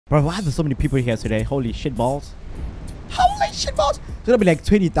Bro, why are there so many people here today? Holy shit balls. Holy shit balls. There's gonna be like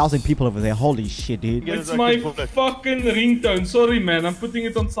 20,000 people over there. Holy shit, dude. It's my fucking ringtone. Sorry, man. I'm putting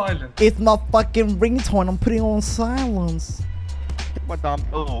it on silent. It's my fucking ringtone. I'm putting it on silence. Madam.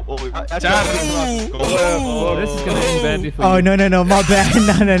 Oh, this is gonna end badly for you. Oh, no, my bad.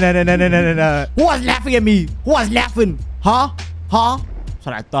 No. Who was laughing at me? Who was laughing? Huh? That's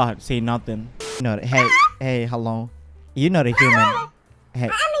what I thought. Say nothing. No, hey, hello. You're not a human. Hey.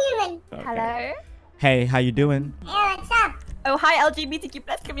 I'm a human. Okay. Hello? Hey, how you doing? Hey, what's up? Oh, hi, LGBTQ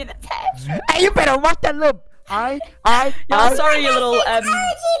plus community. Hey, you better watch that look. Yo, sorry, you little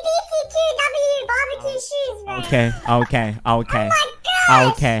LGBTQW barbecue shoes, man. Okay. Oh my gosh.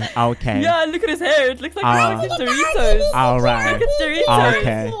 Okay. Yeah, look at his hair. It looks like fucking Doritos. All right. Look at Doritos.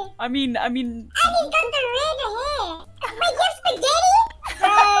 Okay. I mean. And he's got the red hair. Wait, you spaghetti?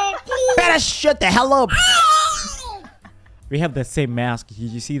 Please. Better shut the hell up. We have the same mask. Did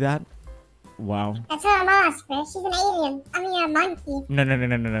you see that? Wow. That's her mask, bro. She's an alien. I mean, a monkey.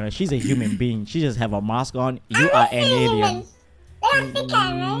 No. She's a human being. She just have a mask on. You are an alien.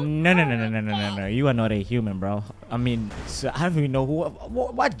 No. You are not a human, bro. I mean, so I don't even know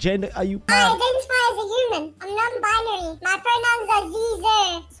what gender are you? I identify as a human. I'm non-binary. My pronouns are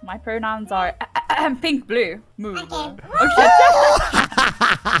Zer. My pronouns are pink, blue. Move. Okay.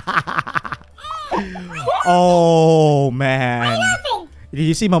 Oh man. Laughing. Did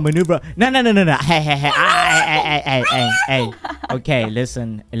you see my maneuver? No. Hey. Okay,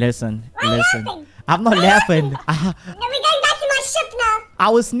 listen. I'm not laughing. No, we're going back to my ship now. I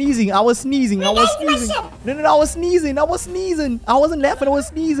was sneezing. No, I was sneezing. I was sneezing. I wasn't laughing. I was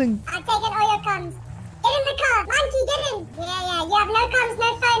sneezing. I've taken all your comms. Get in the car. Monkey, get in. Yeah. You have no comms, no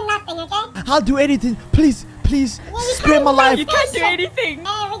phone, nothing, okay? I'll do anything. Please. Spare my life. You can't do anything.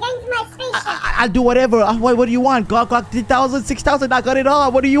 Hey, we're going to my spaceship. I'll do whatever. What do you want? Glock 3,000, 6,000. I got it all.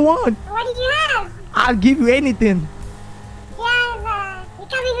 What do you want? What did you have? I'll give you anything. Yeah, you're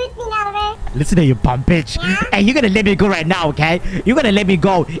coming with me now, bro. Listen to you, bum bitch. Yeah? Hey, you're gonna let me go right now, okay? You're gonna let me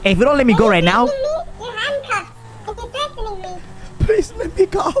go. If you don't let me go right now, You're handcuffed. If you're threatening me. please let me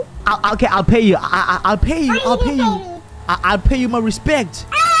go. Okay, I'll pay you. I'll pay you. What are you gonna pay me? I'll pay you my respect.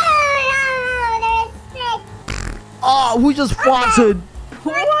 Oh, the respect. Oh, who just farted?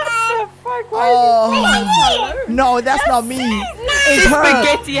 What the fuck? Why Oh, no, that's not me. It's her.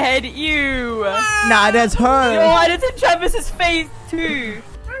 spaghetti head, you. Nah, that's Yo, her. it's in Travis's face too.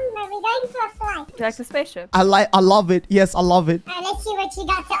 We're going to a flight. Do you like the spaceship? I love it. Yes, I love it. Let's see what you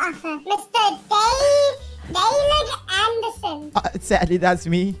got to offer. Mr. Daleg Anderson. Sadly, that's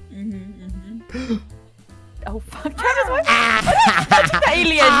me. Oh fuck, Travis, why the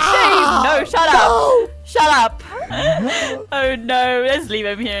alien? Shame. No, shut up. No. Shut up. Oh no, let's leave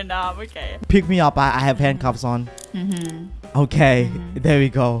him here now. Okay. Pick me up. I have handcuffs on. Okay, there we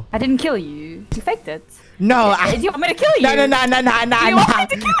go. I didn't kill you. You faked it. No, Do you want me to kill you? No. You want me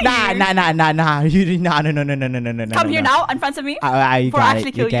to kill you? Nah. You did not. No. Come here now, in front of me. You Before I got actually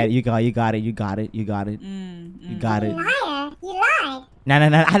it. kill you. You got it. You got it. You liar. You lied. No.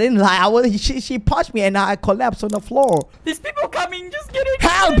 I didn't lie. She punched me and I collapsed on the floor. There's people coming. Just get it.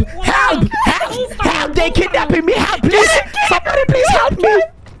 Help! They kidnapping me. Help, please. Somebody please help me.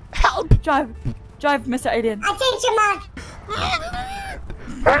 Help. Drive, Mr. Alien. I changed your mark.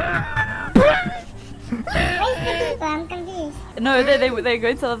 Where's the people? I'm confused. No, they're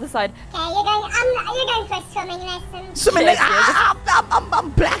going to the other side. Okay, you're going for a swimming lesson. Swimming like I'm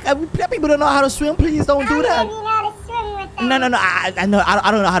black. Black people don't know how to swim. Please don't do You that. know how to swim with them. No. I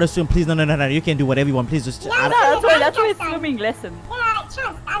don't know how to swim. Please, no. You can do whatever you want. Please just. Yeah, That's why it's swimming lesson. Yeah, I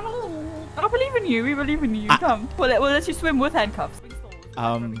trust. I believe in you. I believe in you. We believe in you. Come. We'll let you swim with handcuffs.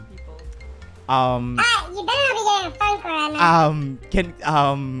 You better not be getting a phone call right now. Can I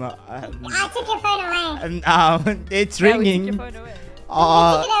took your phone away. it's Yeah, we ringing. took your phone away. You took it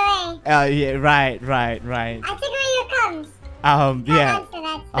away. Yeah, right. I took away your comms. Yeah. Answer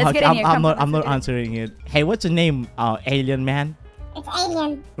that. Let's get in here. I'm Come, not let's get in. answering it. Hey, what's your name? Alien man. It's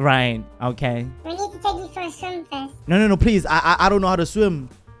alien. Right. Okay. We need to take you for a swim first. No. Please. I don't know how to swim.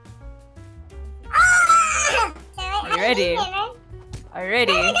 Are you ready? Are you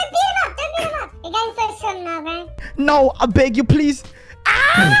ready? Don't beat him up. You're going for a swim now, bro. No, I beg you, please. Ow!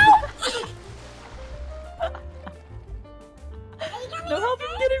 No, help him.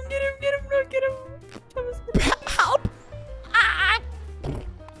 Get him. No, get him. Travis, get him. Help!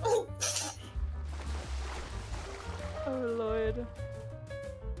 Oh, Lord.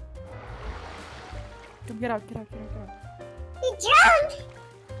 Come, get out. He drowned.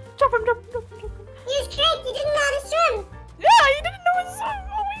 Drop him. He was correct. He didn't know how to swim. Yeah, he didn't know his song.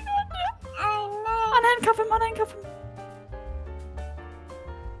 Oh, my God. Oh, no. Unhandcuff him.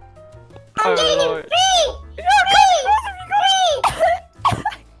 I'm getting him. Lord. 3, 3, 3.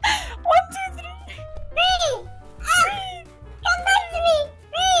 1, 2, 3. 3. Come back to me.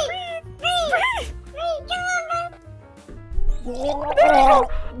 3, 3, 3. Come on, man.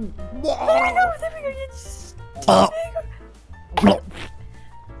 There we go. You just...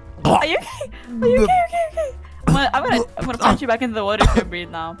 Are you okay? Are you okay? I'm gonna punch you back into the water if you breathe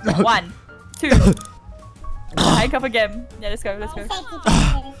now. 1, 2. Handcuff again. Yeah, let's go. Safety first.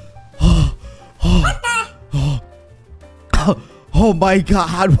 What the? Oh my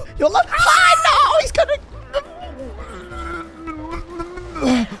god. You're like, no, he's gonna.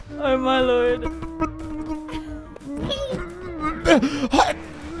 Oh my lord.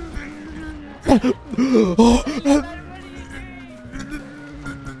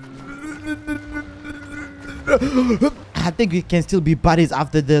 I think we can still be buddies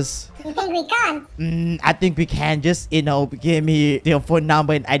after this. You think we can't? I think we can just, give me their phone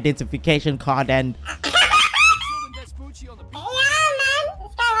number and identification card and... Yeah, man.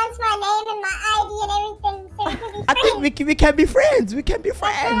 This guy wants my name and my ID and everything, so we can be friends. I think we can be friends. We can be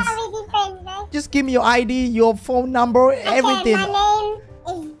friends. How we be friends, right? Just give me your ID, your phone number, everything. Okay, my name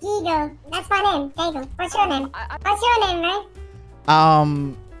is Diego. That's my name, Diego. What's your name? What's your name, right?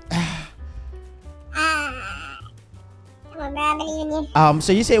 Come on, bro, I believe in you.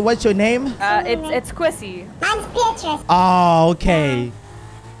 So you say what's your name? It's Quissy. Mine's Beatrice. Oh, okay.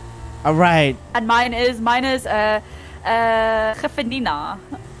 All right. And mine is Gefenina.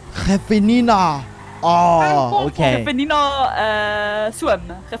 Gefenina. Oh, okay. Gefenina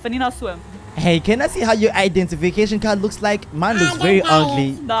Swim. Hey, can I see how your identification card looks like? Mine looks very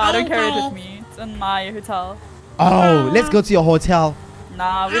ugly. No, I don't carry it with me. It's in my hotel. Oh, let's go to your hotel.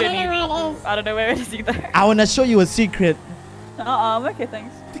 Nah, we don't I don't know need. where it is. I don't know where it is either. I wanna show you a secret. I'm okay,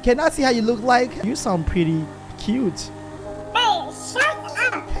 thanks. Can I see how you look like? You sound pretty cute. Hey, shut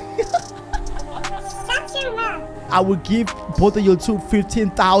up. Shut your mouth. I will give both of you two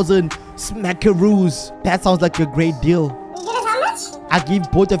 15,000 smackaroos. That sounds like a great deal. You give us how much? I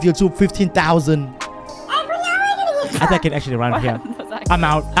give both of you two 15,000. Hey, but now we're gonna get I think I can actually run here. What? I'm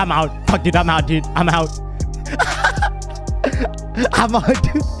out. Fuck dude, I'm out, dude. I'm out. I'm out,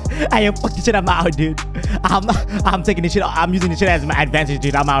 dude. Hey, fuck this shit. I'm out, dude. I'm taking this shit. I'm using this shit as my advantage,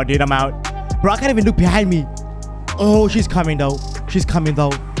 dude. I'm out, dude. I'm out. Bro, I can't even look behind me. Oh, she's coming though.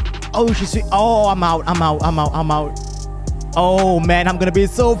 Oh, she's. Oh, I'm out. Oh man, I'm gonna be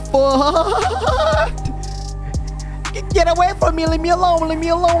so fucked. Get away from me. Leave me alone,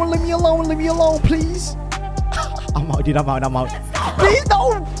 please. I'm out, dude. I'm out. Please,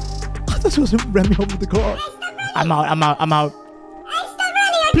 no. I thought she was gonna ram me over the car. I'm out.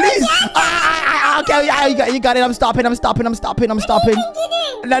 Please! Okay, yeah, you got it. I'm stopping. No. I'm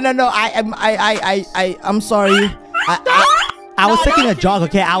sorry. I was taking a jog.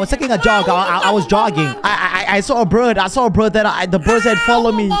 Okay, I was taking a jog. I was jogging. I saw a bird. That the birds had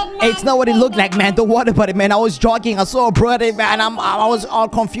followed me. It's not what it looked like, man. Don't worry about it, man. I was jogging. I saw a bird, man. I was all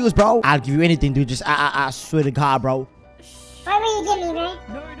confused, bro. I'll give you anything, dude. Just I swear to God, bro. What will you give me, right?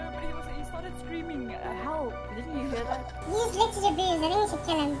 No, but he started screaming, help. Didn't you hear that? He's literally a booze. I think we should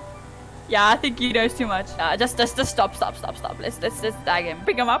kill him. Yeah, I think he knows too much. Just stop. Let's tag him.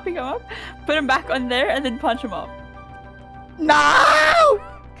 Pick him up. Put him back on there and then punch him off. No!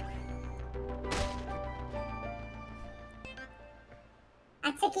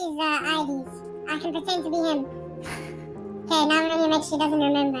 I took his IDs. I can pretend to be him. Okay, now we're gonna make sure he doesn't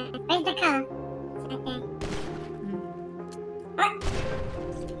remember. Where's the car? It's right there. What?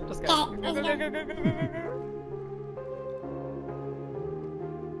 Let's go. Okay, let's go.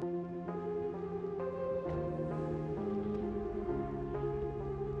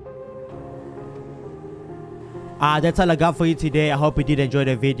 That's all I got for you today. I hope you did enjoy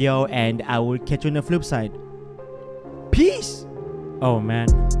the video, and I will catch you on the flip side. Peace. Oh man.